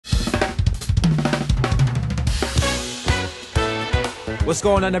What's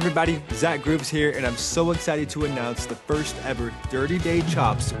going on, everybody? ZackGrooves here, and I'm so excited to announce the first ever 30-day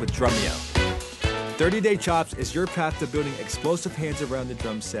chops with Drumeo. 30-day chops is your path to building explosive hands around the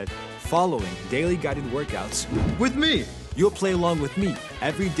drum set, following daily guided workouts with me. You'll play along with me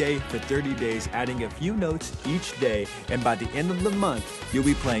every day for 30 days, adding a few notes each day, and by the end of the month, you'll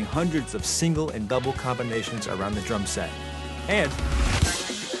be playing hundreds of single and double combinations around the drum set. And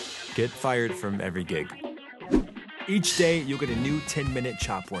get fired from every gig. Each day, you'll get a new 10-minute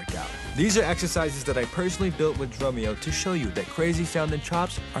chop workout. These are exercises that I personally built with Drumeo to show you that crazy sounding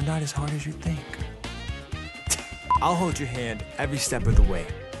chops are not as hard as you think. I'll hold your hand every step of the way,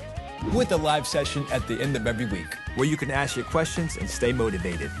 with a live session at the end of every week, where you can ask your questions and stay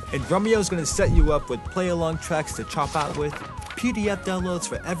motivated. And Drumeo is going to set you up with play-along tracks to chop out with, PDF downloads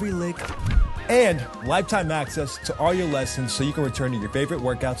for every lick, and lifetime access to all your lessons so you can return to your favorite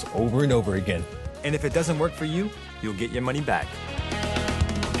workouts over and over again. And if it doesn't work for you, you'll get your money back.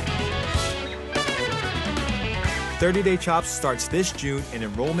 30-Day Chops starts this June and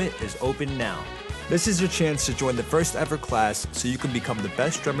enrollment is open now. This is your chance to join the first ever class so you can become the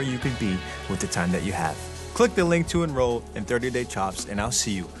best drummer you can be with the time that you have. Click the link to enroll in 30-Day Chops and I'll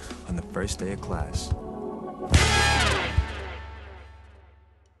see you on the first day of class.